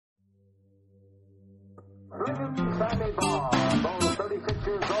Sammy Baugh, though 36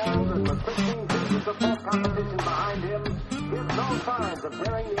 years old and with 15 seasons of full competition behind him, gives no signs of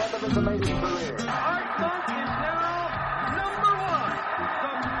nearing the end of his amazing career. Art Monk is now number one,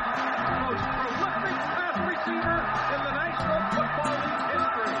 the most prolific pass receiver in the National Football League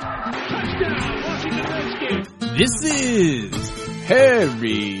history. Touchdown, Washington Redskins. This is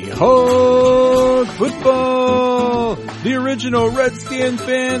Harry Hog Football, the original Redskins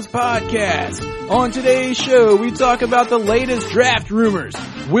fans podcast. On today's show, we talk about the latest draft rumors.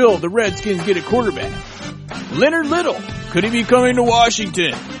 Will the Redskins get a quarterback? Leonard Little, could he be coming to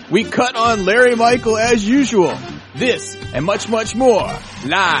Washington? We cut on Larry Michael as usual. This and much, much more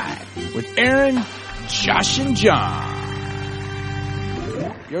live with Aaron, Josh, and John.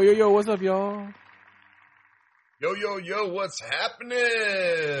 Yo, what's up, y'all? Yo, what's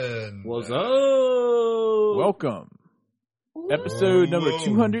happening? What's up? Welcome. Episode number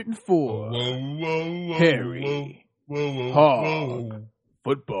 204. Harry Hog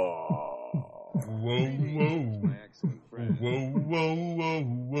Football.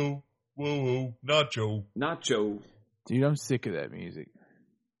 Nacho. Dude, I'm sick of that music.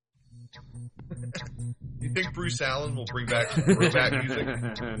 You think Bruce Allen will bring back throwback music?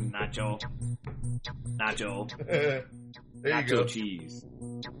 Nacho. There you Nacho go. cheese.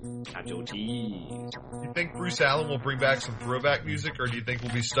 Nacho cheese. You think Bruce Allen will bring back some throwback music, or do you think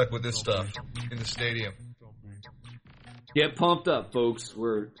we'll be stuck with this stuff in the stadium? Get pumped up, folks.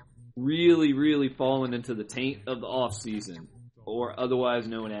 We're really falling into the taint of the off season, or otherwise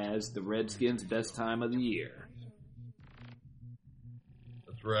known as the Redskins' best time of the year.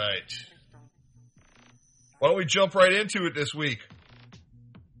 That's right. Why don't we jump right into it this week?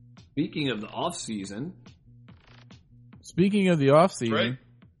 Speaking of the off season, Speaking of the offseason, Right.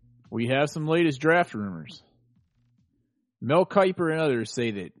 we have some latest draft rumors. Mel Kiper and others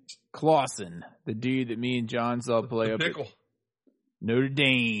say that Clausen, the dude that me and John saw play The up pickle. at Notre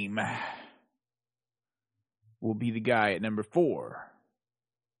Dame, will be the guy at number 4.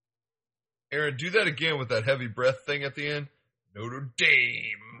 Aaron, do that again with that heavy breath thing at the end. Notre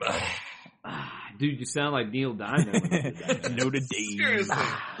Dame. dude, you sound like Neil Diamond. when you did that. Notre Dame. Seriously.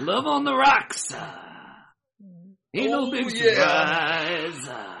 Love on the rocks. Ain't no Oh, big yeah. surprise.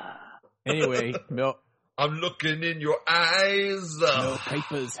 Anyway, Mel I'm looking in your eyes.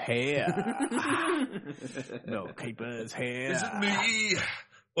 Kiper's hair. Mel Kiper's hair. Is it me?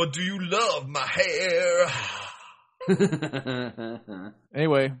 Or do you love my hair?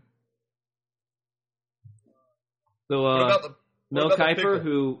 Anyway, So, What about the Mel what about the Kiper, pickle?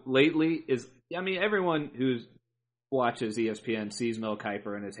 who lately is, I mean, everyone who watches ESPN sees Mel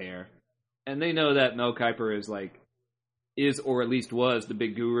Kiper in his hair. And they know that Mel Kiper is or at least was the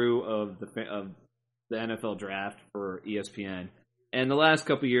big guru of the NFL draft for ESPN. And the last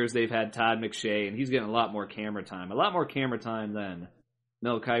couple of years they've had Todd McShay, and he's getting a lot more camera time than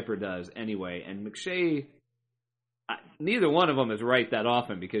Mel Kiper does anyway. And McShay, neither one of them is right that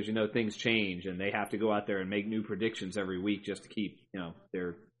often because, things change and they have to go out there and make new predictions every week just to keep,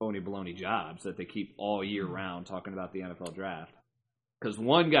 their phony baloney jobs that they keep all year round talking about the NFL draft. Because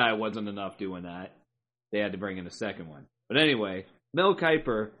one guy wasn't enough doing that. They had to bring in a second one. But anyway, Mel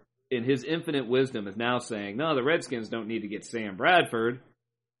Kiper, in his infinite wisdom, is now saying, no, the Redskins don't need to get Sam Bradford,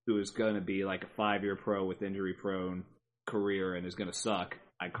 who is going to be like a 5-year pro with injury-prone career and is going to suck.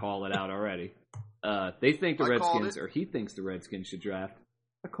 I call it out already. They think the Redskins, or he thinks the Redskins should draft.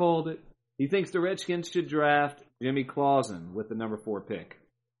 I called it. He thinks the Redskins should draft Jimmy Clausen with the number 4 pick.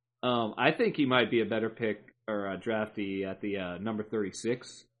 I think he might be a better pick or a draftee at the number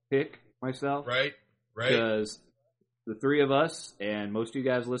 36 pick myself. Right. Because the three of us and most of you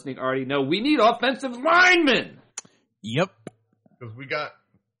guys listening already know we need offensive linemen. yep.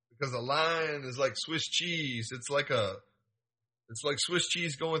 Because the line is like Swiss cheese. It's like Swiss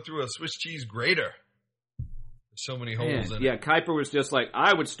cheese going through a Swiss cheese grater. There's so many holes in it. Yeah, Kiper was just like,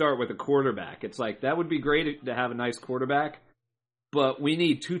 I would start with a quarterback. It's like, that would be great to have a nice quarterback, but we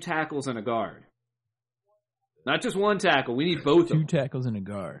need 2 tackles and a guard. Not just 1 tackle. We need both of 2 them. tackles and a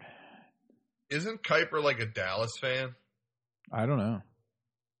guard. Isn't Kiper like a Dallas fan? I don't know.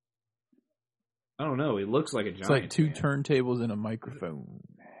 I don't know. He looks like a giant. It's like 2 fan. turntables and a microphone.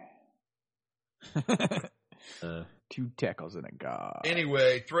 2 tackles and a guard.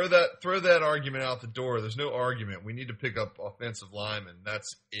 Anyway, throw that argument out the door. There's no argument. We need to pick up offensive linemen.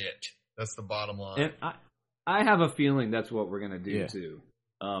 That's it. That's the bottom line. And I have a feeling that's what we're going to do, Yeah. too.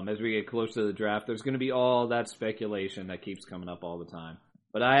 As we get close to the draft, there's going to be all that speculation that keeps coming up all the time.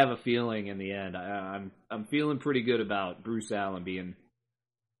 But I have a feeling in the end, I'm feeling pretty good about Bruce Allen being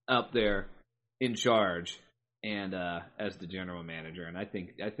up there in charge. and as the general manager. And I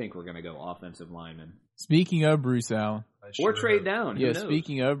think we're going to go offensive lineman. Speaking of Bruce Allen. Or trade down. Who Yeah, knows?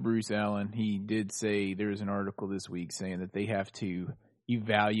 speaking of Bruce Allen, he did say there was an article this week saying that they have to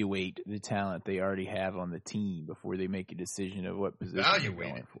evaluate the talent they already have on the team before they make a decision of what position they're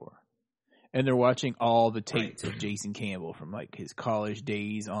going for. And they're watching all the tapes of Jason Campbell from like his college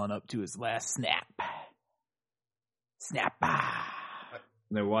days on up to his last snap.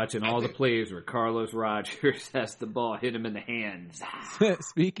 They're watching all the plays where Carlos Rogers has the ball hit him in the hands.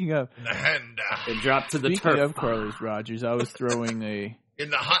 Speaking of In the hand. And drop to the turf. Speaking of Carlos Rogers, I was throwing In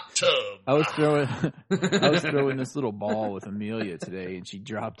the hot tub. I was throwing this little ball with Amelia today, and she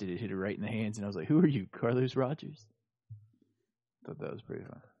dropped it. It hit her right in the hands, and I was like, "Who are you, Carlos Rogers?" Thought that was pretty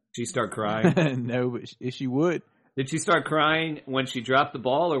fun. She start crying? No, but she would. Did she start crying when she dropped the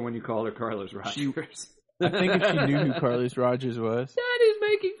ball, or when you called her Carlos Rogers? I think if she knew who Carlos Rogers was. Daddy's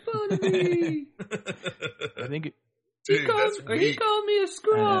making fun of me. I think Dude, he called me a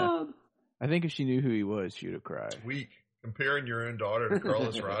scrub. I think if she knew who he was, she would have cried. Weak. Comparing your own daughter to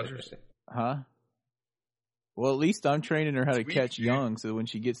Carlos Rogers. Huh? Well, at least I'm training her how to Sweet, catch dude. young, so when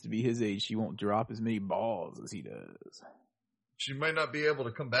she gets to be his age, she won't drop as many balls as he does. She might not be able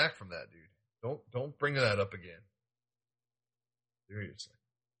to come back from that, dude. Don't bring that up again. Seriously.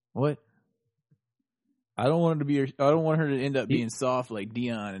 What? I don't want her to end up being soft like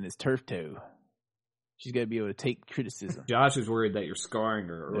Dion and his turf toe. She's got to be able to take criticism. Josh is worried that you're scarring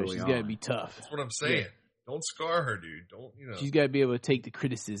her early on. She's got to be tough. That's what I'm saying. Yeah. Don't scar her, dude. Don't, She's got to be able to take the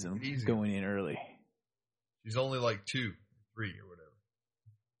criticism Easy. going in early. She's only like 2, 3, or whatever.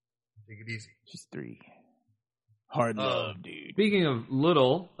 Take it easy. She's 3. Hard love, dude. Speaking of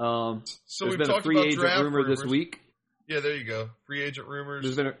little, So there's we've been a talked free about agent draft rumor this rumors. week. Yeah, there you go. Free agent rumors.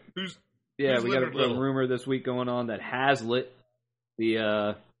 There's been Who's we got Leonard a Little? rumor this week going on that Hazlitt,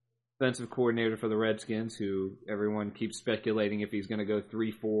 the defensive coordinator for the Redskins, who everyone keeps speculating if he's going to go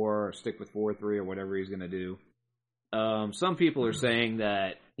 3-4 or stick with 4-3 or whatever he's going to do. Some people are saying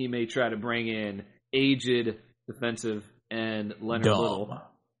that he may try to bring in aged defensive end Leonard Little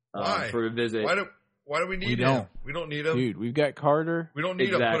Why? for a visit. Why do we need We him? don't. We don't need him. Dude, we've got Carter We don't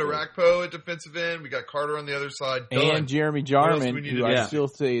need Exactly. him. Put a Rakpo at defensive end. We got Carter on the other side. Done. and Jeremy What else do Jarman, we need who to I do? still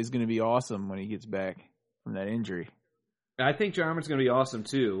say is going to be awesome when he gets back from that injury. I think Jarman's going to be awesome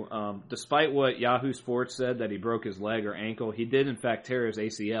too. Despite what Yahoo Sports said that he broke his leg or ankle, he did in fact tear his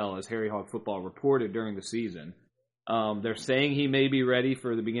ACL, as Harry Hog Football reported during the season. They're saying he may be ready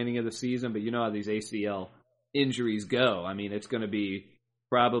for the beginning of the season, but you know how these ACL injuries go. I mean, it's going to be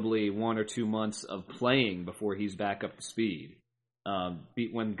probably 1 or 2 months of playing before he's back up to speed.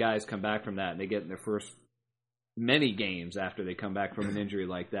 When guys come back from that and they get in their first many games after they come back from an injury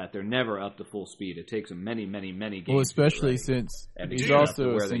like that, they're never up to full speed. It takes them many, many, many games. Well, especially to get ready. since And he's he's up to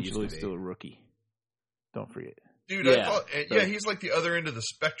also where they used essentially to be. still a rookie. Don't forget. Dude, Yeah. I thought, he's like the other end of the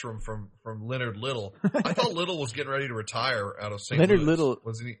spectrum from Leonard Little. I thought Little was getting ready to retire out of St. Leonard Louis. Little-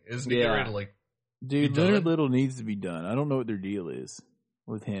 Wasn't he? Isn't he Yeah. getting ready to like? Dude, He Leonard done? Little needs to be done. I don't know what their deal is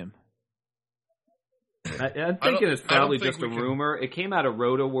with him. I'm thinking it's I don't probably think just a we can- rumor. It came out of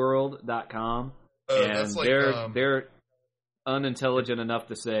rotoworld.com, and That's like they're unintelligent enough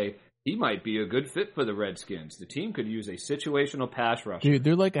to say he might be a good fit for the Redskins. The team could use a situational pass rusher. Dude,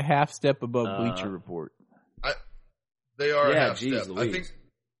 they're like a half step above Uh, Bleacher Report. they are. Yeah, half geez step. Louise. I think.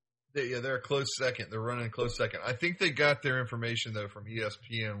 They're a close second. They're running a close second. I think they got their information though from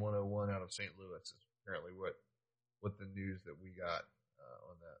ESPN 101 out of St. Louis. Is apparently what the news that we got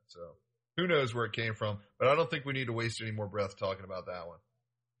on that. So who knows where it came from? But I don't think we need to waste any more breath talking about that one.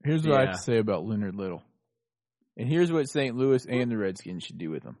 Here's what I have Yeah. to say about Leonard Little. And here's what St. Louis and the Redskins should do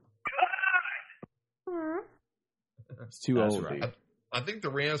with him. It's too That's old, right. dude. I think the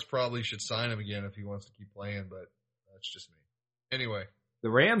Rams probably should sign him again if he wants to keep playing, but that's just me. Anyway, The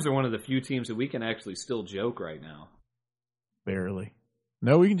Rams are one of the few teams that we can actually still joke right now. Barely.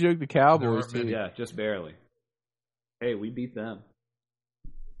 No, we can joke the Cowboys, There aren't too. many. Yeah, just barely. Hey, we beat them.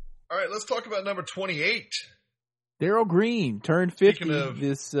 all right, let's talk about number 28. Daryl Green turned 50 Speaking of-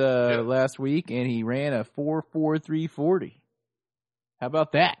 this Yeah. last week, and he ran a 4.4340. How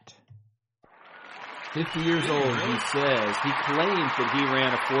about that? 50 years old, he says. He claims that he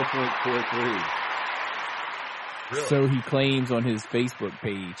ran a 4.43. Really? So he claims on his Facebook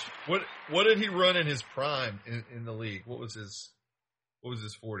page. What did he run in his prime in the league? What was his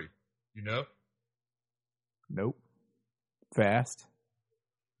 40? You know? Nope. Fast.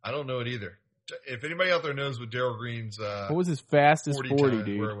 I don't know it either. If anybody out there knows what Daryl Green's What was his fastest 40, times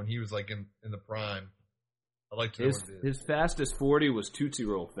dude? were when he was like in the prime, I'd like to know what it is. His fastest 40 was Tootsie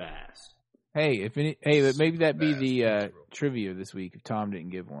Roll fast. But maybe that'd be Fast, the Tootsie Roll. trivia this week if Tom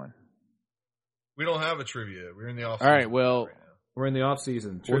didn't give one. We don't have a trivia. We're in the off. All right, well, right now. We're in the off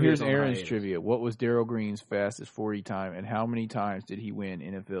season. well, here's Aaron's trivia. What was Darrell Green's fastest 40 time, and how many times did he win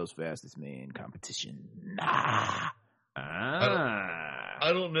NFL's fastest man competition? I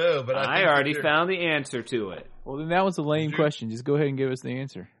don't know, but I already found the answer to it. Well, then that was a lame question. Just go ahead and give us the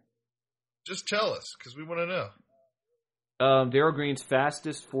answer. Just tell us, because we want to know. Darrell Green's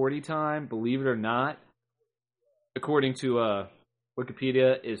fastest 40 time, believe it or not, according to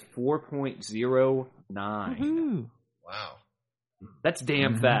Wikipedia, is 4.09. Woo-hoo. Wow. That's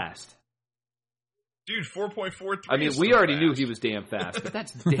damn fast. Dude, 4.43. I mean, we already knew he was damn fast, but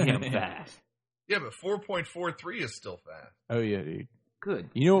that's damn fast. Yeah, but 4.43 is still fast. Oh, yeah, dude. Good.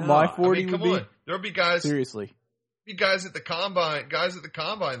 You know what my 40 come would be? on. There'll be guys. Seriously. Guys at the combine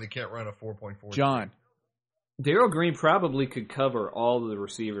that can't run a 4.4. John. Darrell Green probably could cover all of the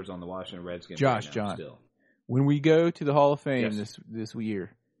receivers on the Washington Redskins. Josh, right now, John. still. When we go to the Hall of Fame Yes. this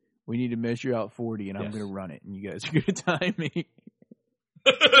year, we need to measure out 40, and I'm Yes. going to run it, and you guys are going to time me.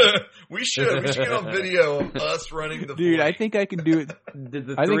 We should get on video of us running the. Dude, 40. I think I can do it. Did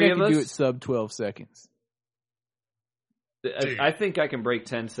the I think three I of can us? do it sub 12 seconds. Dude. I think I can break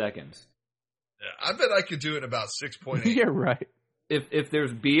 10 seconds. I bet I could do it in about 6.8. Yeah, right. If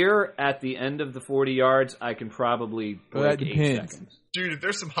there's beer at the end of the 40 yards, I can probably Well, that break 8 depends. seconds. Dude, if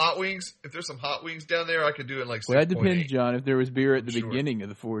there's some hot wings down there, I could do it in like 6.8. Well, that depends, John, if there was beer at the Sure. beginning of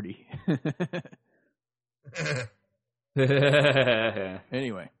the 40.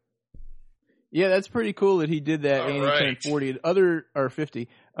 Anyway. Yeah, that's pretty cool that he did that and he All turned right. 50.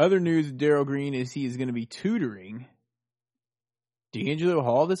 Other news of Darrell Green is he is going to be tutoring D'Angelo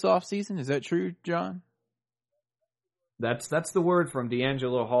Hall this offseason. Is that true, John? That's the word from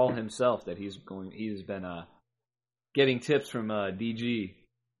D'Angelo Hall himself that he's been getting tips from DG.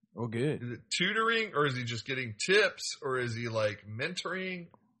 Oh, good. Is it tutoring, or is he just getting tips, or is he like mentoring?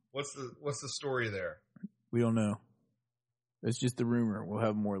 What's the story there? We don't know. That's just the rumor. We'll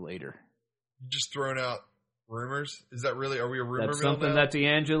have more later. You just throwing out rumors? Is that really? Are we a rumor That's mill something now? that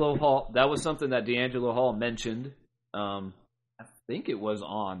D'Angelo Hall. That was something that D'Angelo Hall mentioned. I think it was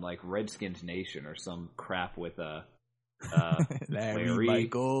on like Redskins Nation or some crap with Larry Larry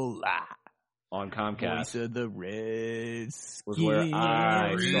Michael on Comcast. Voice of the Redskins. Was where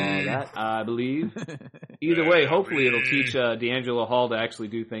I saw that, I believe. Either way, hopefully it'll teach D'Angelo Hall to actually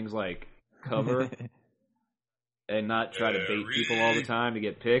do things like cover and not try to bait people all the time to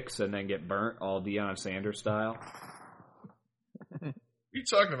get picks and then get burnt all Deion Sanders style. What are you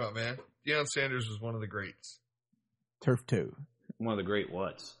talking about, man? Deion Sanders was one of the greats. Turf toe. One of the great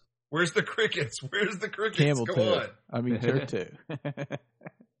whats. Where's the crickets? Where's the crickets? Camel Come toe. I mean, turf toe. on.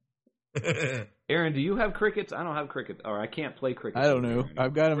 Aaron, do you have crickets? I don't have crickets. Or I can't play crickets. I don't know. over here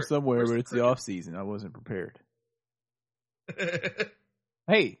I've got them somewhere, where's but the it's the cricket? off season. I wasn't prepared.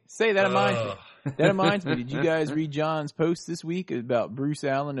 Hey, say that reminds me. That reminds me. Did you guys read John's post this week about Bruce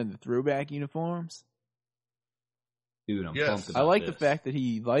Allen and the throwback uniforms? Dude, I'm Yes. pumped I about like this. the fact that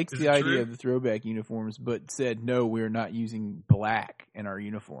he likes Is the it idea true? of the throwback uniforms, but said, no, we're not using black in our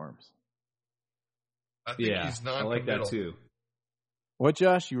uniforms. I think Yeah, he's I like that non-committal. too. What,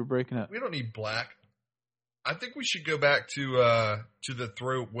 Josh? You were breaking up. We don't need black. I think we should go back to the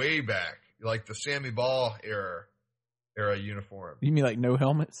throw way back, like the Sammy Ball era uniform, You mean like no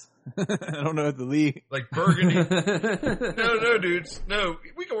helmets? I don't know if the league. like burgundy. No, dudes. No,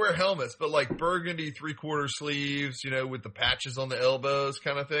 we can wear helmets, but like burgundy 3/4 sleeves, with the patches on the elbows,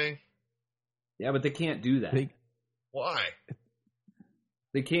 kind of thing. Yeah, but they can't do that. Why?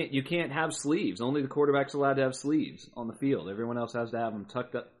 They can't. You can't have sleeves. Only the quarterback's allowed to have sleeves on the field. Everyone else has to have them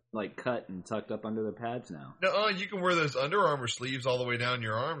tucked up, like cut and tucked up under their pads now. No, you can wear those Under Armour sleeves all the way down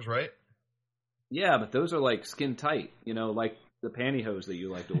your arms, right? Yeah, but those are like skin tight. Like the pantyhose that you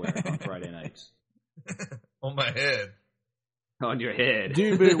like to wear on Friday nights On my head. on your head,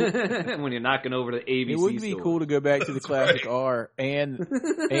 Dude, but when you're knocking over the ABC. It would be store. cool to go back to the That's classic right. R and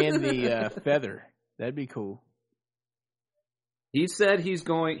the feather. That'd be cool. He said he's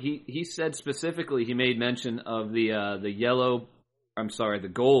going. He said specifically he made mention of the yellow. The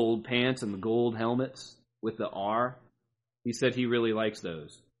gold pants and the gold helmets with the R. He said he really likes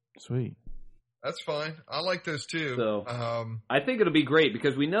those. Sweet. That's fine. I like those too. So I think it'll be great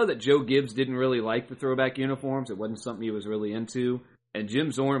because we know that Joe Gibbs didn't really like the throwback uniforms. It wasn't something he was really into. And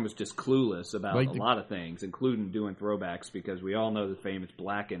Jim Zorn was just clueless about Like a the- lot of things, including doing throwbacks because we all know the famous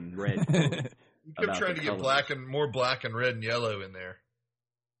black and red. you kept about trying the to get colors. more black and red and yellow in there.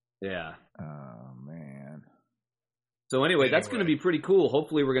 Yeah. Oh man. So anyway, that's going to Anyway. be pretty cool.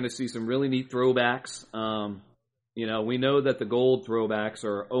 Hopefully we're going to see some really neat throwbacks. You know, we know that the gold throwbacks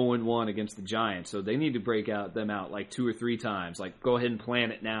are 0-1 against the Giants, so they need to break them out like 2 or 3 times. Like, go ahead and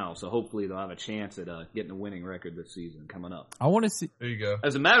plan it now, so hopefully they'll have a chance at getting a winning record this season coming up. I want to see. There you go.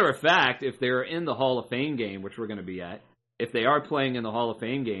 As a matter of fact, if they're in the Hall of Fame game, which we're going to be at, if they are playing in the Hall of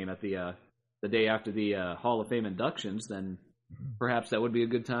Fame game at the day after the Hall of Fame inductions, then perhaps that would be a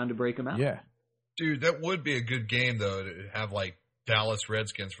good time to break them out. Yeah. Dude, that would be a good game though to have like Dallas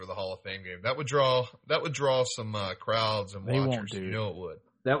Redskins for the Hall of Fame game. That would draw some crowds and They watchers. won't, dude. You know it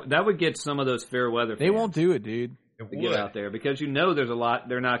would. That would get some of those fair weather They fans won't do it, dude. It to would. get out there because you know there's a lot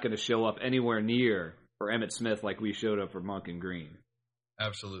they're not going to show up anywhere near for Emmitt Smith like we showed up for Monk and Green.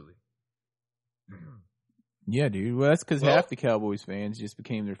 Absolutely. Yeah, dude. Well, that's because Well- half the Cowboys fans just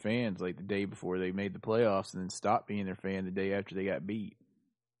became their fans like the day before they made the playoffs, and then stopped being their fan the day after they got beat.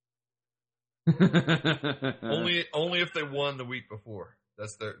 Only if they won the week before.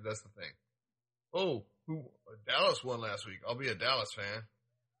 That's the thing. Oh, Dallas won last week. I'll be a Dallas fan.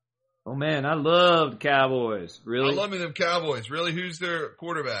 Oh man, I loved Cowboys. Really? I love me them Cowboys. Really, who's their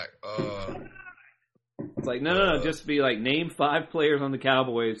quarterback? It's like no, just be like name 5 players on the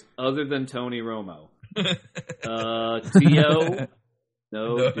Cowboys other than Tony Romo. T.O.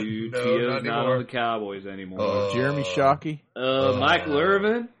 No, dude, no, T.O.'s not not anymore. on the Cowboys anymore. Jeremy Shockey. Michael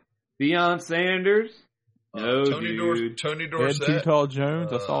Irvin, Deion Sanders. No, Tony dude. Tony Ed Dorsett. Too Tall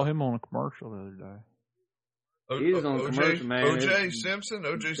Jones. I saw him on a commercial the other day. He was on OJ, commercial, man. OJ Simpson.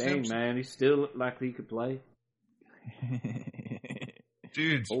 OJ Dang, Simpson. man, he still looked like he could play.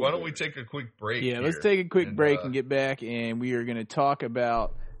 Dudes, why don't we take a quick break? Yeah, let's here? take a quick break uh, and get back, and we are going to talk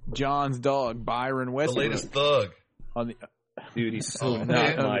about John's dog, Byron the Westbrook. latest thug. On the Dude, he's so Oh, not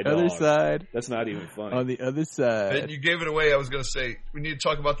man. my on the other dog. side. That's not even funny. On the other side. And you gave it away. I was going to say we need to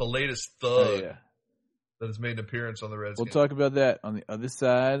talk about the latest thug Oh, yeah. that has made an appearance on the We'll Redskins. talk about that on the other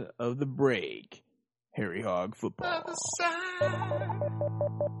side of the break. Harry Hog Football.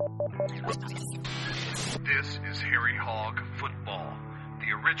 This is Harry Hog Football,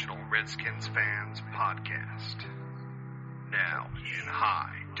 the original Redskins fans podcast. Now in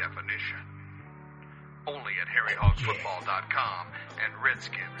high definition. Only at harryhogfootball.com and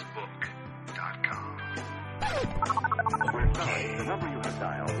redskinsbook.com. We're sorry, the number you have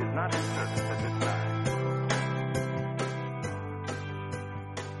dialed is not in service at this time.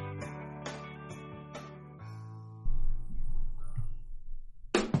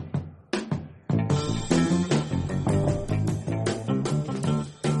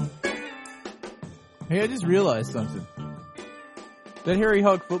 Hey, I just realized something. That Harry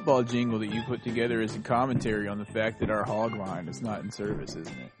Hog Football jingle that you put together is a commentary on the fact that our hog line is not in service,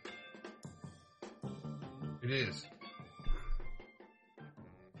 isn't it? It is.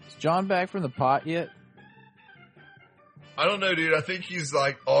 Is John back from the pot yet? I don't know, dude. I think he's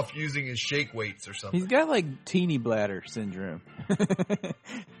like off using his shake weights or something. He's got like teeny bladder syndrome.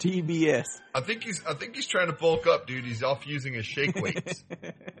 TBS. I think he's trying to bulk up, dude. He's off using his shake weights.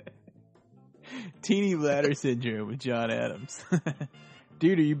 Teeny bladder syndrome with John Adams.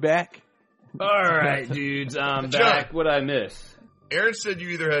 Dude, are you back? All right, dudes, I'm John. back. What'd I miss? Aaron said you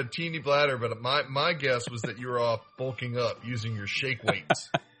either had teeny bladder, but my guess was that you were off bulking up using your shake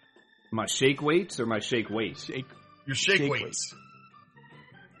weights. My shake weights or my shake weights? Your shake Shake weights.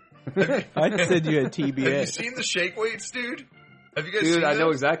 I said you had TBS. Have you seen the shake weights, dude? Have you guys Dude, seen I know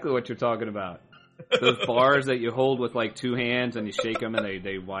those? exactly what you're talking about. Those bars that you hold with like 2 hands and you shake them and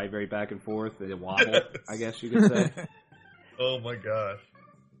they vibrate back and forth. They wobble, I guess you could say. Oh my gosh.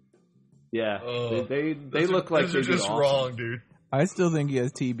 Yeah, Oh. they Those look are, like those they are do just awesome. wrong, dude. I still think he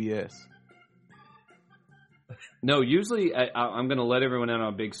has TBS. No, usually I'm going to let everyone in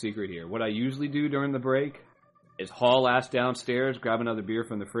on a big secret here. What I usually do during the break is haul ass downstairs, grab another beer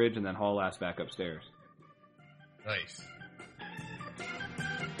from the fridge, and then haul ass back upstairs. Nice.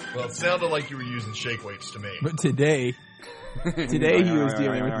 Well, it sounded like you were using shake weights to me. But today he was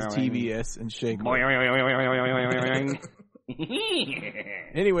dealing with his TBS and shake.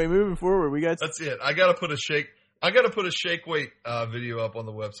 Anyway, moving forward, we got That's it. I gotta put a shake weight video up on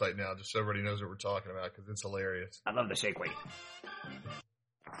the website now, just so everybody knows what we're talking about, because it's hilarious. I love the shake weight.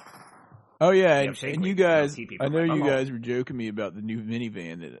 Oh yeah, Yeah, and shake you weight. guys, Keep people I know from you home. guys were joking me about the new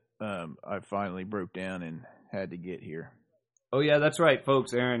minivan that I finally broke down and had to get here. Oh yeah, that's right,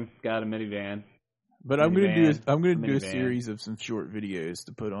 folks. Aaron got a minivan. But I'm gonna do Minivan. a Minivan. series of some short videos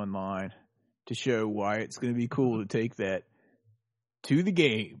to put online to show why it's gonna be cool to take that to the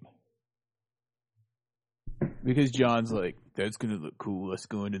game. Because John's like, that's gonna look cool. Let's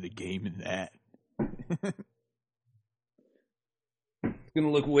go into the game in that. It's gonna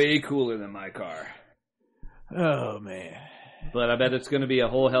look way cooler than my car, Oh man. but I bet it's gonna be a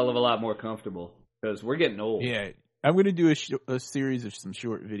whole hell of a lot more comfortable because we're getting old. Yeah, I'm going to do a series of some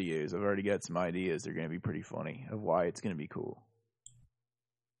short videos. I've already got some ideas. They're going to be pretty funny of why it's going to be cool.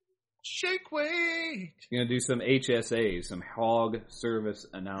 Shake weight. You're gonna do some HSAs, some hog service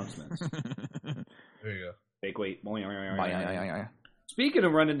announcements. There you go. Fake weight. Yeah. Speaking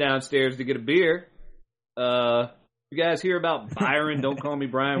of running downstairs to get a beer, you guys hear about Byron? Don't call me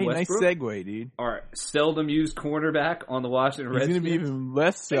Brian Hey, nice Westbrook. segue, dude. Our seldom used cornerback on the Washington He's Redskins. going to be even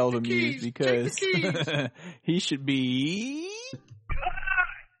less seldom used because Take the he should be.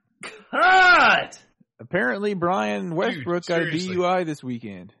 Cut! Apparently, Brian Westbrook got a seriously. DUI this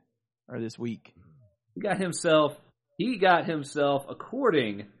weekend or this week. He got himself,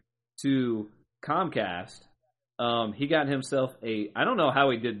 according to Comcast, he got himself I don't know how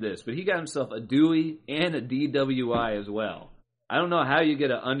he did this, but he got himself a Dewey and a DWI as well. I don't know how you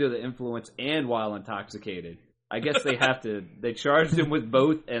get a under the influence and while intoxicated. I guess they charged him with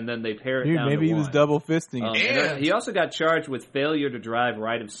both and then they pare it Dude, down maybe to he was one. double fisting it. And he also got charged with failure to drive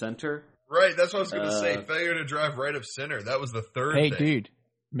right of center. Right, that's what I was going to say. Failure to drive right of center. That was the third Hey, thing. dude,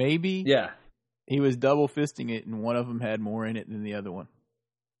 maybe Yeah. he was double fisting it and one of them had more in it than the other one.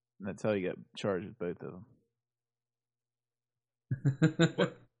 And that's how he got charged with both of them.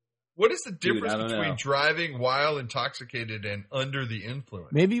 What is the Dude, difference I don't between know. driving while intoxicated and under the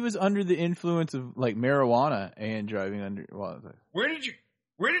influence? Maybe he was under the influence of like marijuana and driving under. Well, Where did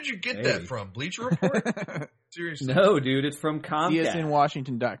you get Hey. that from? Bleacher Report? Seriously. No, dude, it's from Comcast.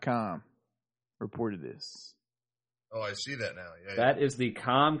 CSNWashington.com reported this. Oh, I see that now. Yeah. That is the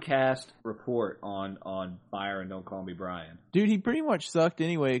Comcast report on Byron. Don't call me Brian. Dude, he pretty much sucked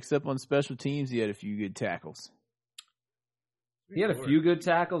anyway, except on special teams. He had a few good tackles. He had a few good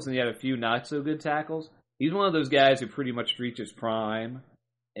tackles and he had a few not so good tackles. He's one of those guys who pretty much reaches prime.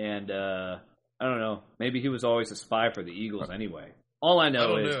 And I don't know. Maybe he was always a spy for the Eagles anyway. All I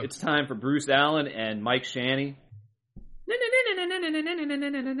know is it's time for Bruce Allen and Mike Shanny.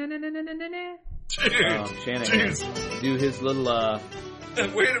 Shanahan do his little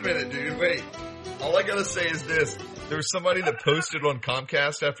Wait a minute, dude. Wait. All I gotta say is this. There was somebody that posted on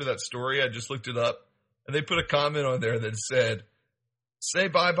Comcast after that story. I just looked it up. And they put a comment on there that said, "Say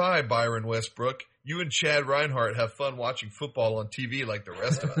bye-bye, Byron Westbrook. You and Chad Reinhardt have fun watching football on TV like the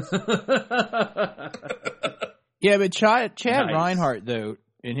rest of us." Yeah, but Chad Nice. Reinhardt, though,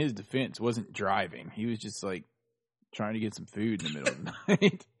 in his defense, wasn't driving. He was just like trying to get some food in the middle of the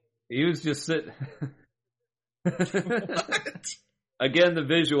night. He was just sitting. What? Again, the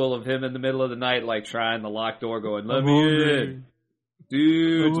visual of him in the middle of the night, like trying the locked door, going, "Let I'm me hungry. in,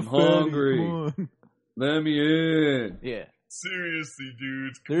 dude. I'm hungry. Come on. Let me in." Yeah, Seriously,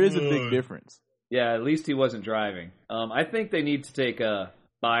 dudes. there is a come big on. difference. Yeah, at least he wasn't driving. I think they need to take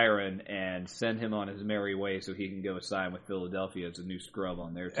Byron and send him on his merry way so he can go sign with Philadelphia as a new scrub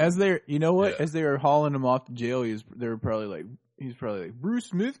on their team. As they're, you know what? Yeah. As they were hauling him off to jail, he's probably like, Bruce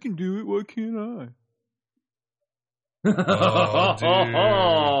Smith can do it. Why can't I? Oh, dude.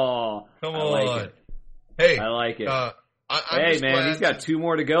 Come I on. like it. Hey, I like it. I'm Hey just man, glad he's got 2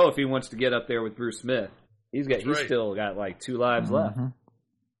 more to go if he wants to get up there with Bruce Smith. He's right. still got like 2 lives left. Mhm.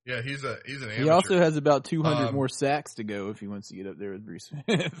 Yeah, he's an amateur. He also has about 200 Um, more sacks to go if he wants to get up there with Bruce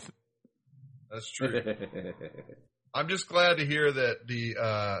Smith. That's true. I'm just glad to hear that the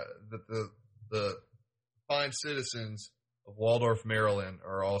fine citizens of Waldorf, Maryland,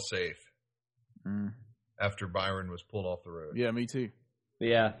 are all safe Mm. after Byron was pulled off the road. Yeah, me too.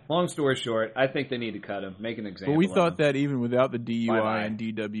 Yeah, long story short, I think they need to cut him, make an example. But we of thought him. that even without the DUI Bye-bye. and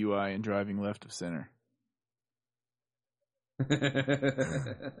DWI and driving left of center.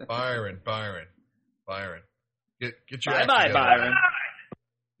 Byron. Get your Bye act bye, together. Byron.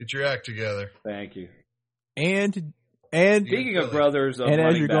 Get your act together. Thank you. And Speaking of brothers of And as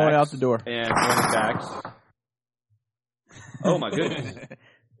running you're going out backs the door. and running backs, oh my goodness!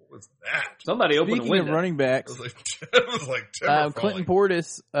 What was that? Somebody opened a speaking of window. running backs, It was like timber Clinton falling.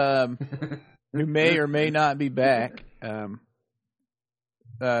 Portis, who may or may not be back. Yeah,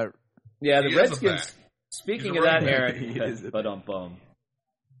 He the is a Redskins. back. Speaking He's of a that, running back. He Aaron, is a but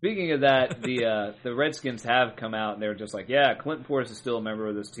speaking of that, the Redskins have come out and they're just like, yeah, Clinton Portis is still a member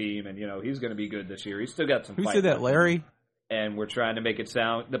of this team, and he's going to be good this year. He's still got some. Who fight said that, left in him. Larry? And we're trying to make it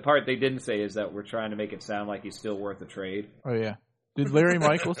sound. The part they didn't say is that we're trying to make it sound like he's still worth a trade. Oh, yeah. Did Larry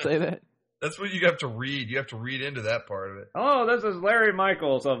Michaels say that? That's what you have to read. You have to read into that part of it. Oh, this is Larry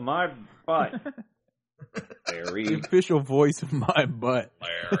Michaels of my butt. The Larry, official voice of my butt.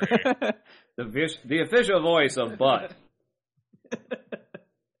 Larry. the official voice of butt.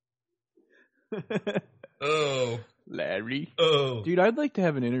 Oh. Larry. Oh. Dude, I'd like to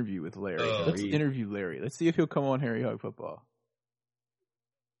have an interview with Larry. Oh. Let's interview Larry. Let's see if he'll come on Harry Hog Football.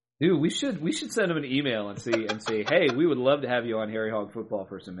 Dude, we should send him an email and say, hey, we would love to have you on Harry Hog Football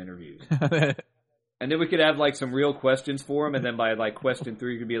for some interviews. And then we could have like some real questions for him, and then by like question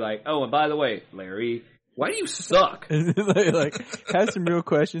 3, you could be like, oh, and by the way, Larry, why do you suck? like have some real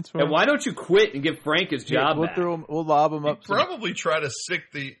questions for him. And why don't you quit and give Frank his job back? We'll lob him up. Probably try to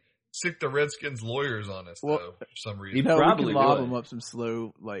sick the Redskins lawyers on us though, for some reason. probably we can lob would. him up some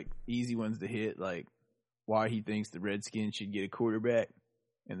slow, like easy ones to hit, like why he thinks the Redskins should get a quarterback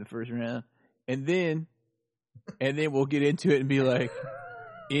in the first round, and then we'll get into it and be like,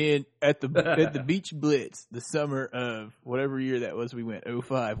 at the Beach Blitz, the summer of whatever year that was, we went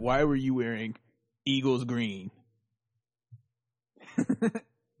 05. Why were you wearing Eagles green?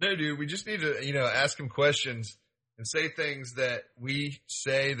 No, dude, we just need to ask him questions and say things that we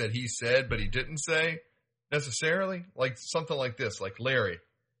say that he said but he didn't say necessarily, like something like this, like Larry.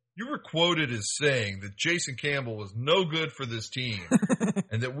 You were quoted as saying that Jason Campbell was no good for this team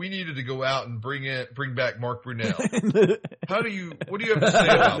and that we needed to go out and bring back Mark Brunell. What do you have to say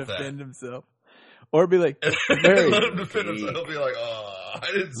about that? Defend himself. Or be like, Larry, let him defend himself. He'll be like, oh,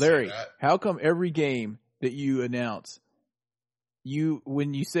 I didn't Larry, say that. how come every game that you announce,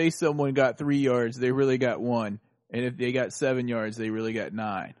 when you say someone got 3 yards, they really got 1, and if they got 7 yards, they really got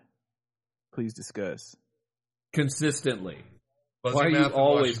 9? Please discuss. Consistently. Fuzzy Why are you math in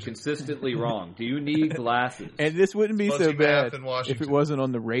always Washington. consistently wrong? Do you need glasses? And this wouldn't be Fuzzy so math bad in if Washington. it wasn't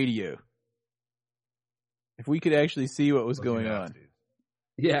on the radio. If we could actually see what was Fuzzy going math, on. dude.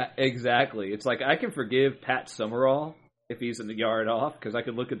 Yeah, exactly. It's like I can forgive Pat Summerall if he's in the yard off because I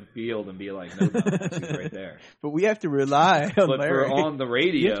could look at the field and be like, no, he's right there. But we have to rely on But Larry. for on the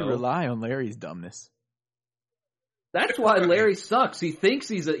radio, You have to rely on Larry's dumbness. that's why Larry sucks. He thinks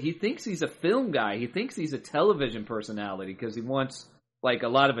he's a film guy. He thinks he's a television personality because he wants like a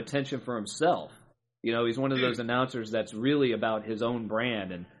lot of attention for himself. He's one of those announcers that's really about his own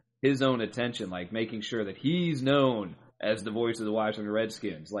brand and his own attention, like making sure that he's known as the voice of the Washington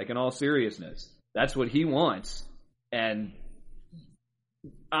Redskins. Like in all seriousness, that's what he wants. And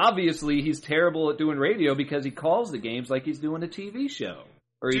obviously he's terrible at doing radio because he calls the games like he's doing a TV show.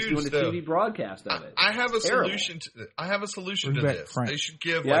 Or he's doing a TV broadcast of it. I have a Terrible. solution to Bring back this. Frank. They should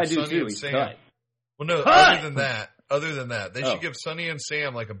give Yeah, I like do Sonny too. and He's Sam. cut. Well, no. Cut! Other than that, they Oh. should give Sonny and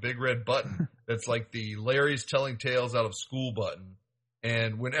Sam like a big red button that's like the Larry's telling tales out of school button.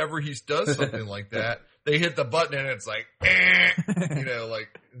 And whenever he does something like that, they hit the button and it's like,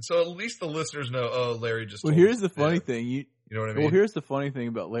 and so at least the listeners know. Oh, Larry just. Well, told here's us the funny this. thing. You know what I mean? Well, here's the funny thing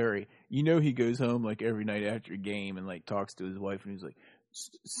about Larry. He goes home like every night after a game and like talks to his wife and he's like,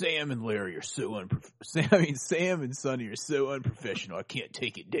 Sam and Larry are so Sam and Sonny are so unprofessional. I can't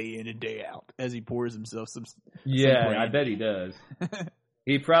take it day in and day out. As he pours himself some. Yeah, I brand. bet he does.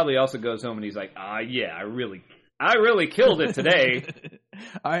 He probably also goes home and he's like, yeah, I really killed it today.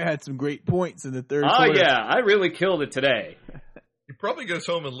 I had some great points in the third quarter. Yeah, I really killed it today. He probably goes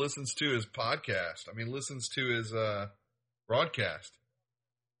home and listens to his podcast. Listens to his broadcast.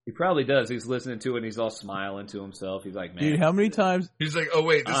 He probably does. He's listening to it and he's all smiling to himself. He's like, man. Dude, how many times? He's like, oh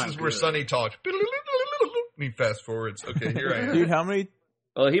wait, this I'm is where good. Sonny talked. And he fast forwards. Okay, here I am. Dude, how many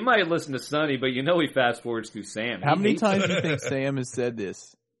Well, he might listen to Sonny, but he fast forwards through Sam. How He many hates times it. do you think Sam has said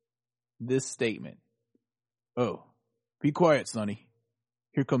this statement? Oh, be quiet, Sonny.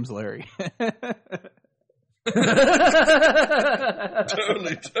 Here comes Larry.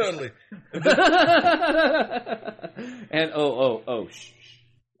 Totally. And shh.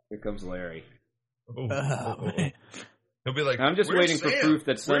 Here comes Larry. Oh, man. He'll be like, I'm just "Where's waiting for Sam? proof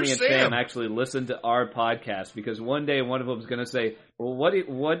that Sonny Where's and Sam Sam?" actually listen to our podcast because one day one of them is going to say, "Well,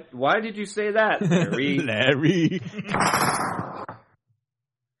 why did you say that, Larry?" Larry.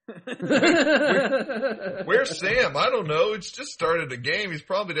 Where's Sam? I don't know. It's just started a game. He's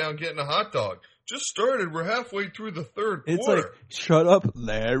probably down getting a hot dog. Just started. We're halfway through the third It's quarter. like, shut up,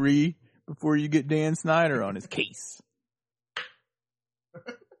 Larry, before you get Dan Snyder on his case.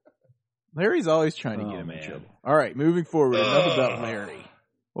 Larry's always trying to Oh, get him in man. trouble. All right, moving forward. Enough about Larry.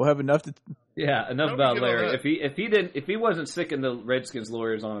 We'll have enough to. Yeah, enough How do we about get on Larry. that? If he wasn't sicking the Redskins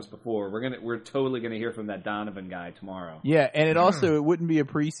lawyers on us before, we're totally gonna hear from that Donovan guy tomorrow. Yeah, and it also it wouldn't be a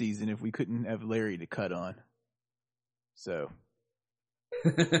preseason if we couldn't have Larry to cut on. So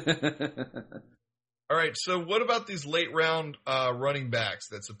All right. So what about these late round running backs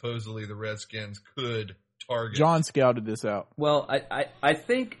that supposedly the Redskins could target? John scouted this out. Well, I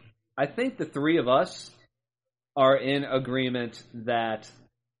think the three of us are in agreement that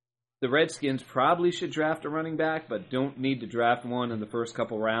the Redskins probably should draft a running back, but don't need to draft one in the first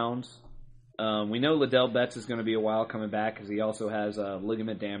couple rounds. We know Liddell Betts is going to be a while coming back because he also has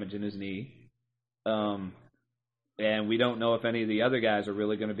ligament damage in his knee. And And we don't know if any of the other guys are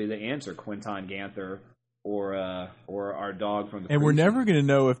really going to be the answer, Quinton Ganther or our dog from the And we're preseason. never going to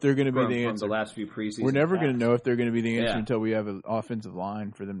know if they're going to be From the the answer. last few preseasons. We're never going to know if they're going to be the answer Yeah. until we have an offensive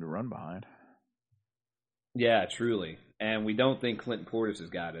line for them to run behind. Yeah, truly. And we don't think Clinton Portis has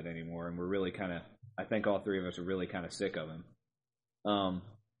got it anymore, and we're really kind of, I think all three of us are really kind of sick of him.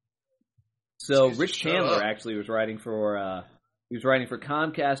 So Jeez, Rich shut Chandler up. actually was writing for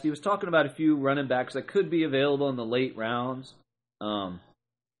Comcast. He was talking about a few running backs that could be available in the late rounds.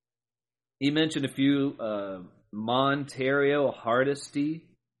 He mentioned a few, Montario Hardesty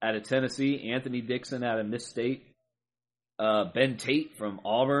out of Tennessee, Anthony Dixon out of Miss State, Ben Tate from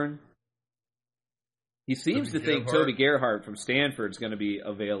Auburn. He seems to think Toby Gerhardt from Stanford is going to be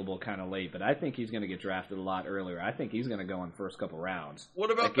available kind of late, but I think he's going to get drafted a lot earlier. I think he's going to go in the first couple rounds.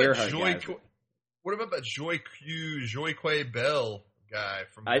 What about That that Gerhardt guy. What about that Joy Bell guy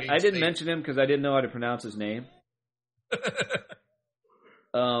from I Wayne didn't State? mention him because I didn't know how to pronounce his name.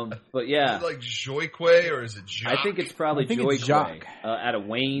 But yeah, Is it like Joyquay or is it Jock? I think it's probably I think Joy it's Jock. out of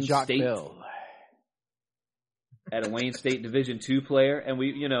Wayne Jock State. Bell. At a Wayne State Division II player, and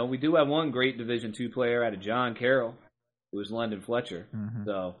we do have one great Division II player out of John Carroll, who was London Fletcher. Mhm.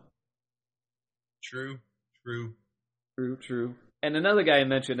 So True. true. And another guy I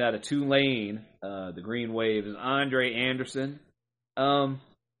mentioned out of Tulane, the Green Wave, is Andre Anderson.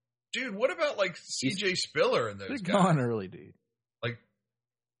 Dude, what about like CJ Spiller and They're those gone guys? early, dude. Like,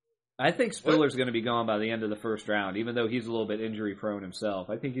 I think Spiller's going to be gone by the end of the first round, even though he's a little bit injury prone himself.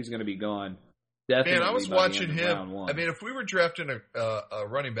 I think he's going to be gone. Definitely. man, I was by watching the end of him. round one. I mean, if we were drafting a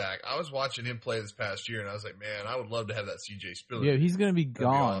running back, I was watching him play this past year, and I was like, man, I would love to have that CJ Spiller. Yeah, he's going to be be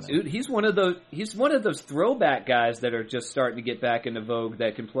gone. awesome. Dude, he's one of those throwback guys that are just starting to get back into vogue.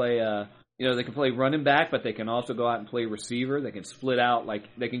 That can play, they can play running back, but they can also go out and play receiver. They can split out, like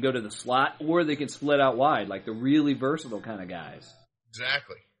they can go to the slot, or they can split out wide, like the really versatile kind of guys.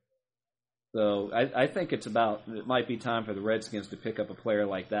 Exactly. So I think it might be time for the Redskins to pick up a player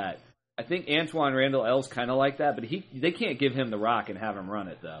like that. I think Antoine Randall L's kind of like that, but they can't give him the rock and have him run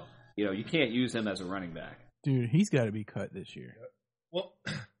it though. You can't use him as a running back. Dude, he's got to be cut this year. Well,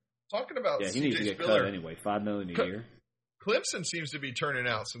 talking about Yeah, he needs to CJ get Spiller, cut anyway. $5 million a year. Clemson seems to be turning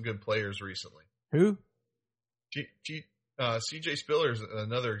out some good players recently. Who? CJ Spiller is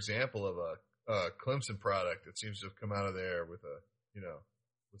another example of a Clemson product that seems to have come out of there with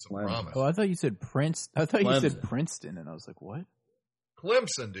with some Clemson. promise. Oh, I thought you said Prince. I thought you said Clemson. Princeton, and I was like, what?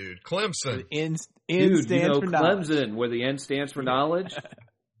 Clemson, dude. Clemson. N Dude, stands for knowledge. Clemson, where the N stands for knowledge.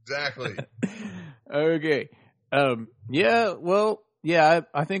 Exactly. Okay. I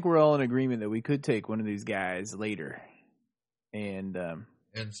think we're all in agreement that we could take one of these guys later. And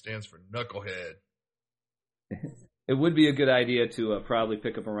N stands for knucklehead. It would be a good idea to probably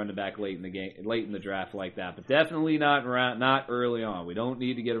pick up a running back late in the draft like that, but definitely not early on. We don't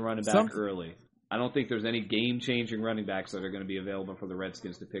need to get a running back early. I don't think there's any game-changing running backs that are going to be available for the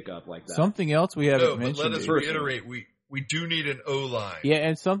Redskins to pick up like that. something else we haven't No, but mentioned. let us is- reiterate, we do need an O-line. yeah,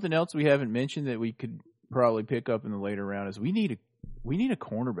 and something else we haven't mentioned that we could probably pick up in the later round is we need a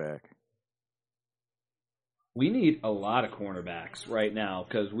cornerback. We need a lot of cornerbacks right now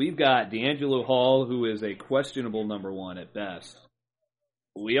because we've got D'Angelo Hall, who is a questionable number one at best.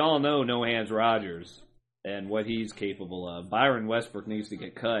 We all know No Hands Rodgers and what he's capable of. Byron Westbrook needs to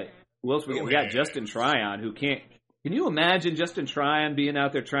get cut. Who else we got? We got Justin Tryon, who can't. Can you imagine Justin Tryon being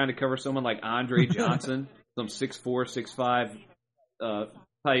out there trying to cover someone like Andre Johnson, some 6'4", 6'5",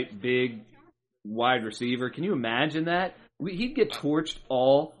 type big wide receiver? Can you imagine that? He'd get torched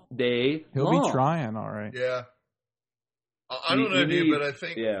all day He'll long. be trying, all right. Yeah. I don't know, dude, but I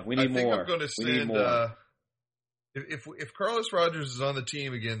think we need more. I'm going to We need send. more. If Carlos Rogers is on the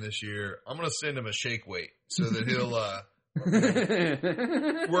team again this year, I'm going to send him a shake weight so that he'll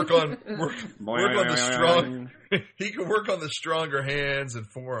work on the strong. He can work on the stronger hands and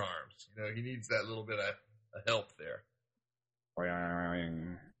forearms. He needs that little bit of help there.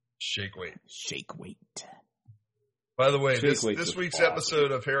 Shake weight. Shake weight. By the way, Shake weight's this a week's awesome.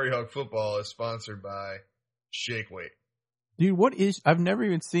 episode of Harry Hog Football is sponsored by Shake Weight. Dude, what is? I've never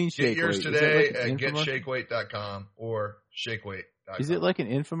even seen Get Shake yours Weight. today Is that like at an infomercial? getshakeweight.com or shakeweight.com. Is it like an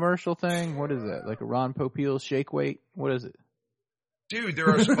infomercial thing? What is that? Like a Ron Popeil Shake Weight? What is it? Dude, they're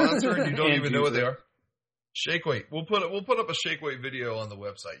our sponsor and you don't And even know what they juicer. are. Shake Weight. We'll put up a Shake Weight video on the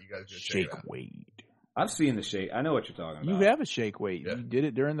website. You guys go check it Shake out. Weight. I've seen the shake. I know what you're talking You about. have a Shake Weight. Yeah. You did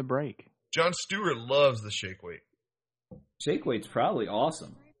it during the break. John Stewart loves the Shake Weight. Shake weight's probably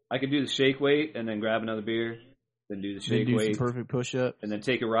awesome. I could do the shake weight and then grab another beer, then do the Then shake do weight, some perfect push-ups. and then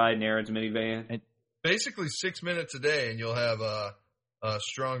take a ride in Aaron's minivan. Basically 6 minutes a day and you'll have a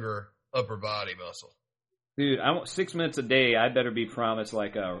stronger upper body muscle. Dude, I want 6 minutes a day. I better be promised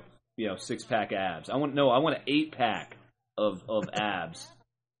like a 6-pack abs. I want an 8-pack of abs.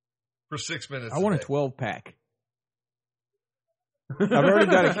 For 6 minutes. I want a 12-pack. I've already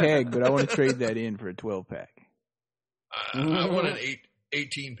got a keg, but I want to trade that in for a 12-pack. I want an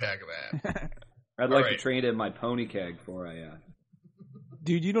 18-pack of abs. I'd like to trade in my pony keg for a.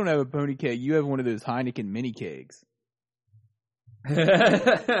 Dude, you don't have a pony keg. You have one of those Heineken mini kegs. Dude,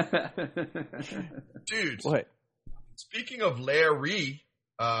 what? Speaking of Larry,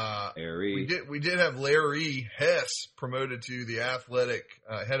 we did have Larry Hess promoted to the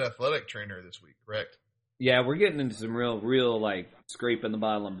head athletic trainer this week, correct? Yeah, we're getting into some real like scraping the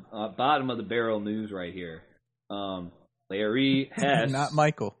bottom of the barrel news right here. Larry Hess, not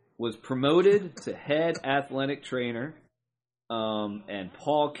Michael, was promoted to head athletic trainer, and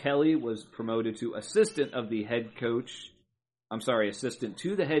Paul Kelly was promoted to assistant to the head coach /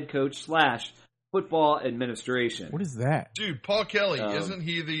 football administration. What is that? Dude, Paul Kelly, isn't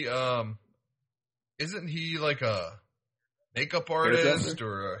he like a makeup artist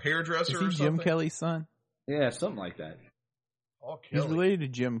or a hairdresser or something? Is he Jim Kelly's son? Yeah, something like that. Paul Kelly. He's related to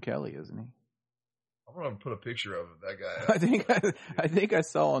Jim Kelly, isn't he? I'm gonna put a picture of that guy. I think I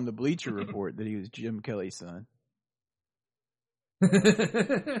saw on the Bleacher Report that he was Jim Kelly's son.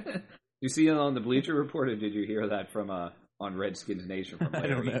 You see it on the Bleacher Report, or did you hear that from on Redskins Nation from Larry? I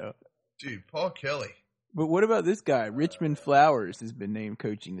don't know. Dude, Paul Kelly. But what about this guy? Richmond Flowers has been named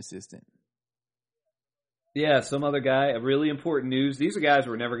coaching assistant. Yeah, some other guy. A really important news. These are guys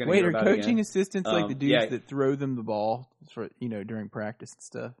we're never going to hear about again. Wait, are coaching assistants like the dudes that throw them the ball for during practice and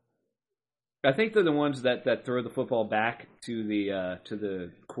stuff? I think they're the ones that throw the football back to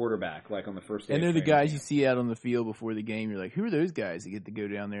the quarterback, like on the first day. And they're the guys you see out on the field before the game. You're like, who are those guys that get to go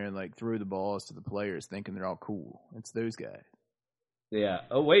down there and like throw the balls to the players, thinking they're all cool? It's those guys. Yeah.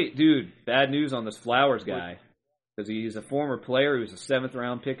 Oh wait, dude. Bad news on this Flowers guy, because he's a former player. He was a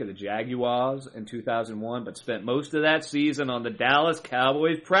 7th-round pick of the Jaguars in 2001, but spent most of that season on the Dallas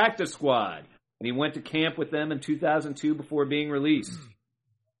Cowboys practice squad, and he went to camp with them in 2002 before being released.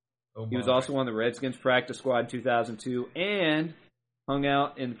 He was also on the Redskins practice squad in 2002 and hung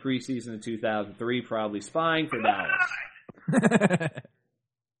out in the preseason in 2003, probably spying for Dallas.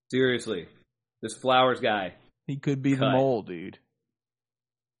 Seriously. This Flowers guy. He could be the mole, dude.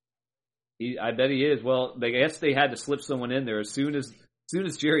 I bet he is. Well, I guess they had to slip someone in there as soon as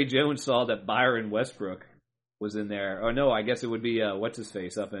Jerry Jones saw that Byron Westbrook was in there. Oh, no, I guess it would be,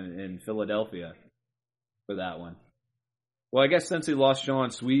 what's-his-face up in Philadelphia for that one. Well, I guess since he lost Sean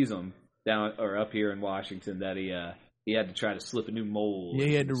Sweezum up here in Washington, that he had to try to slip a new mold. Yeah,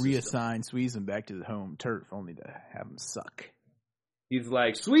 he had to reassign Sweezum back to the home turf, only to have him suck. He's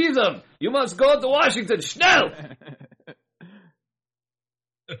like, Sweezum, you must go to Washington, schnell!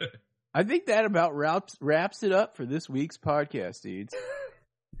 I think that about wraps it up for this week's podcast, dudes.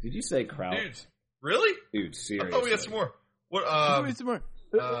 Did you say Kraut? Dudes, really? Dude, seriously. I thought we had some more. What? Some more.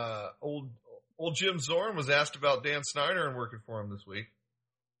 Old Jim Zorn was asked about Dan Snyder and working for him this week.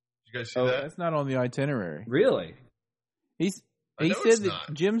 Did you guys see that? That's not on the itinerary. Really? He said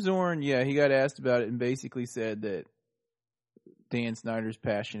that Jim Zorn, he got asked about it and basically said that Dan Snyder's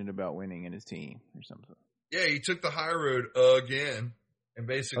passionate about winning in his team or something. Yeah, he took the high road again and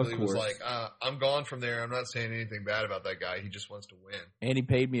basically was like, I'm gone from there. I'm not saying anything bad about that guy. He just wants to win. And he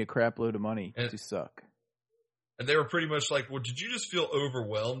paid me a crap load of money to suck. And they were pretty much like, well, did you just feel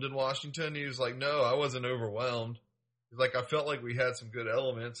overwhelmed in Washington? He was like, no, I wasn't overwhelmed. He's like, I felt like we had some good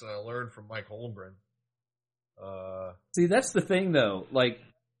elements, and I learned from Mike Holmgren. See, that's the thing, though. Like,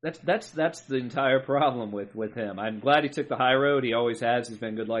 that's the entire problem with him. I'm glad he took the high road. He always has. He's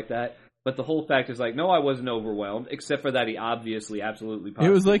been good like that. But the whole fact is like, no, I wasn't overwhelmed, except for that he obviously, absolutely, it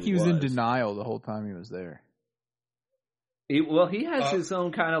was like he was in denial the whole time he was there. He has his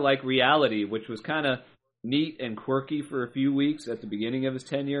own kind of like reality, which was kind of neat and quirky for a few weeks at the beginning of his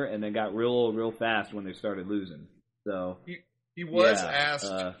tenure, and then got real fast when they started losing. So he was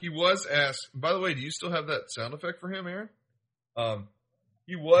asked. He was asked. By the way, do you still have that sound effect for him, Aaron?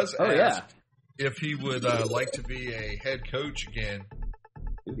 He was asked if he would like to be a head coach again.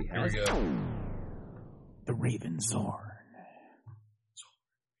 Dude, here we go. The Raven Zorn.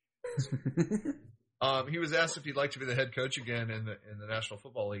 He was asked if he'd like to be the head coach again in the National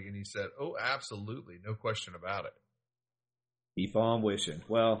Football League, and he said, "Oh, absolutely, no question about it." Keep on wishing.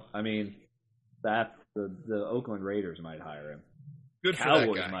 Well, I mean, that the Oakland Raiders might hire him. Good for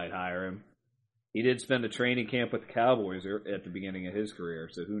Cowboys that guy. might hire him. He did spend a training camp with the Cowboys at the beginning of his career,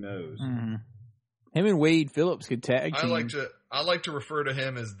 so who knows? Mm-hmm. Him and Wade Phillips could tag team. I like to refer to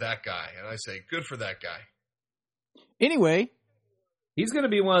him as that guy, and I say, good for that guy. Anyway, He's going to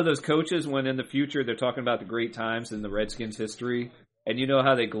be one of those coaches when in the future they're talking about the great times in the Redskins' history, and you know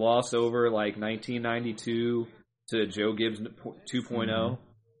how they gloss over like 1992 to Joe Gibbs 2.0?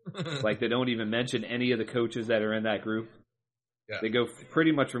 Like they don't even mention any of the coaches that are in that group. Yeah. They go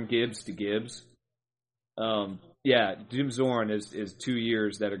pretty much from Gibbs to Gibbs. Yeah, Jim Zorn is 2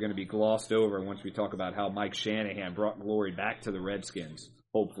 years that are going to be glossed over once we talk about how Mike Shanahan brought glory back to the Redskins,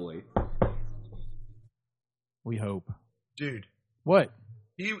 hopefully. We hope. Dude. What?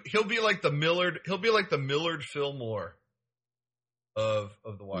 He'll be like the Millard Fillmore of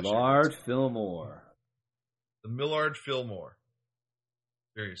the Washington. Millard Fillmore. The Millard Fillmore.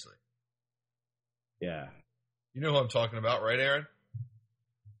 Seriously. Yeah. You know who I'm talking about, right, Aaron?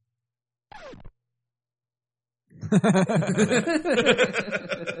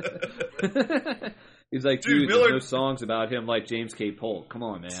 He's like, dude, there's no songs about him like James K. Polk. Come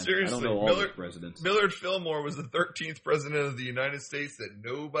on, man. Seriously, I don't know all the presidents. Millard Fillmore was the 13th president of the United States that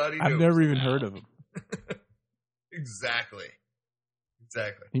nobody knows. I've never even heard of him. Exactly.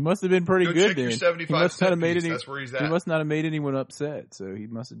 He must have been pretty Go good check then. your 75 That's where he's at. He must not have made anyone upset, so he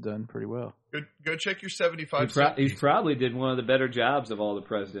must have done pretty well. Go check your 75 He probably did one of the better jobs of all the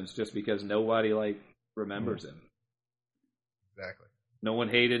presidents just because nobody remembers him. Exactly. No one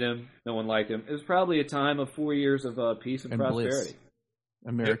hated him. No one liked him. It was probably a time of 4 years of peace and prosperity. Bliss.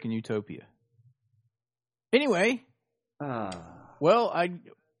 American utopia. Anyway. Well,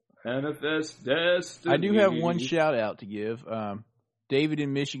 Manifest Destiny. I do have one shout out to give. David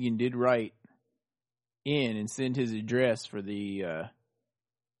in Michigan did write in and send his address for the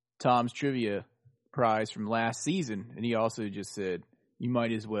Tom's Trivia prize from last season, and he also just said, you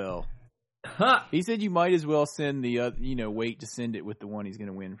might as well. Huh. He said you might as well send the wait to send it with the one he's going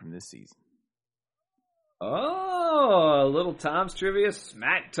to win from this season. Oh, a little Tom's Trivia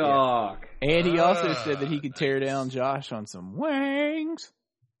smack talk. Yeah. And he also said that he could tear down Josh on some wings.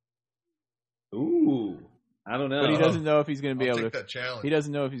 Ooh, I don't know. But he doesn't know if he's going to be able to. That challenge. He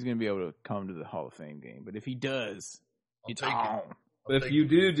doesn't know if he's going to be able to come to the Hall of Fame game. But if he does, it's on. If you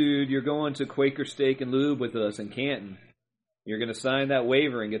do, dude, you're going to Quaker Steak and Lube with us in Canton. You're going to sign that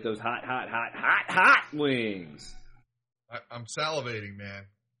waiver and get those hot wings. I'm salivating, man.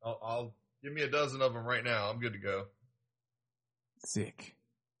 I'll give me a dozen of them right now. I'm good to go. Sick.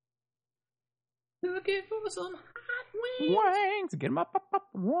 Looking for some hot wings. Get them up.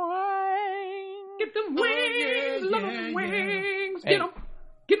 Wings. Get them wings. Love them wings. Get them.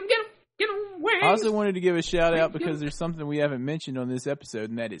 Get them wings. I also wanted to give a shout out because there's something we haven't mentioned on this episode,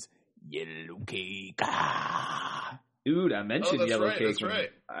 and that is yellow cake. Dude, I mentioned yellow cake. That's right.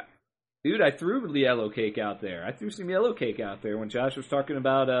 Dude, I threw the yellow cake out there. I threw some yellow cake out there when Josh was talking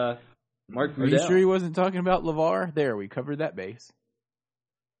about Mark Grudel. Are you sure he wasn't talking about LeVar? There, we covered that base.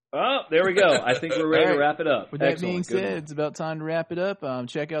 Oh, there we go. I think we're ready to wrap it up. With that being said, it's about time to wrap it up.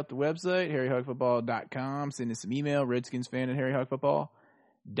 Check out the website, harryhogfootball.com. Send us some email,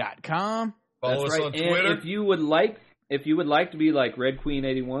 redskinsfan@harryhogfootball.com. Follow us on Twitter. And if you would like to be like Red Queen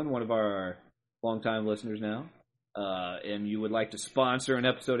 81, one of our longtime listeners now, and you would like to sponsor an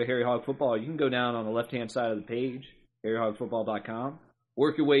episode of Harry Hog Football, you can go down on the left-hand side of the page, harryhogfootball.com.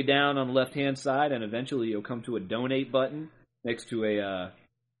 Work your way down on the left-hand side, and eventually you'll come to a donate button next to a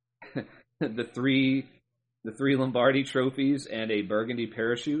the three Lombardi trophies and a burgundy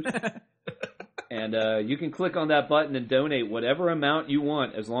parachute. And you can click on that button and donate whatever amount you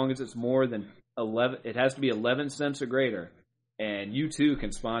want, as long as it's more than 11. It has to be 11 cents or greater, and you too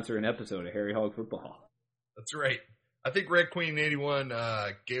can sponsor an episode of Harry Hog Football. That's right. I think Red Queen 81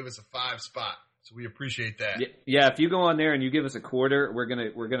 gave us a 5 spot, so we appreciate that. Yeah, if you go on there and you give us a quarter, we're gonna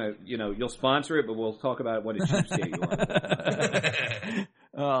you'll sponsor it, but we'll talk about what a cheapskate you are.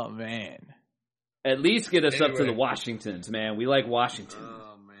 Oh man! At least get us up to the Washingtons, man. We like Washington.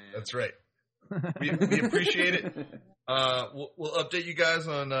 Oh man, that's right. We appreciate it. We'll update you guys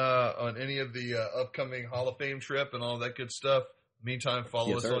on any of the upcoming Hall of Fame trip and all that good stuff. Meantime,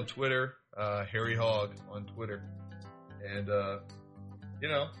 follow us on Twitter, Harry Hog on Twitter, and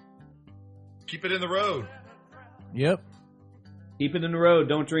keep it in the road. Yep. Keep it in the road.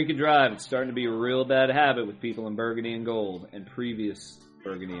 Don't drink and drive. It's starting to be a real bad habit with people in burgundy and gold and previous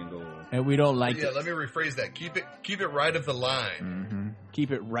burgundy and gold. And we don't like it. Yeah, let me rephrase that. Keep it right of the line. Mm-hmm.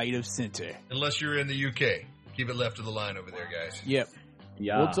 Keep it right of center. Unless you're in the UK. Keep it left of the line over there, guys. Yep.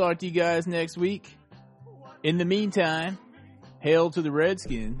 Yeah. We'll talk to you guys next week. In the meantime, hail to the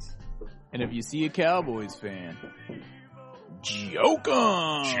Redskins. And if you see a Cowboys fan, joke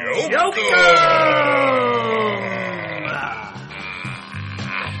 'em! Joke 'em!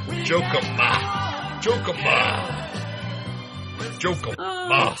 Joke 'em! Joke 'em! Joke 'em!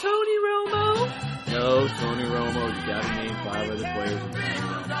 Tony Romo. No, No, Tony Romo. You got to name 5 other players.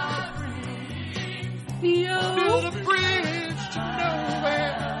 Theo. Build a bridge to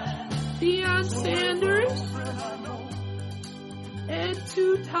nowhere. Deion Sanders. Ed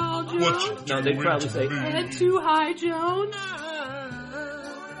Too Tall What you Jones. No, they'd doing probably to say me? Ed Too High Jones.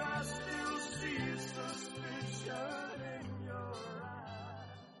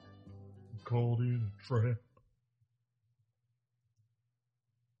 Caught in a trap.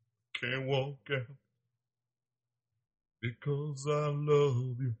 Can't walk out because I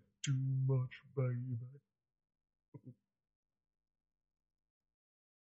love you too much, baby.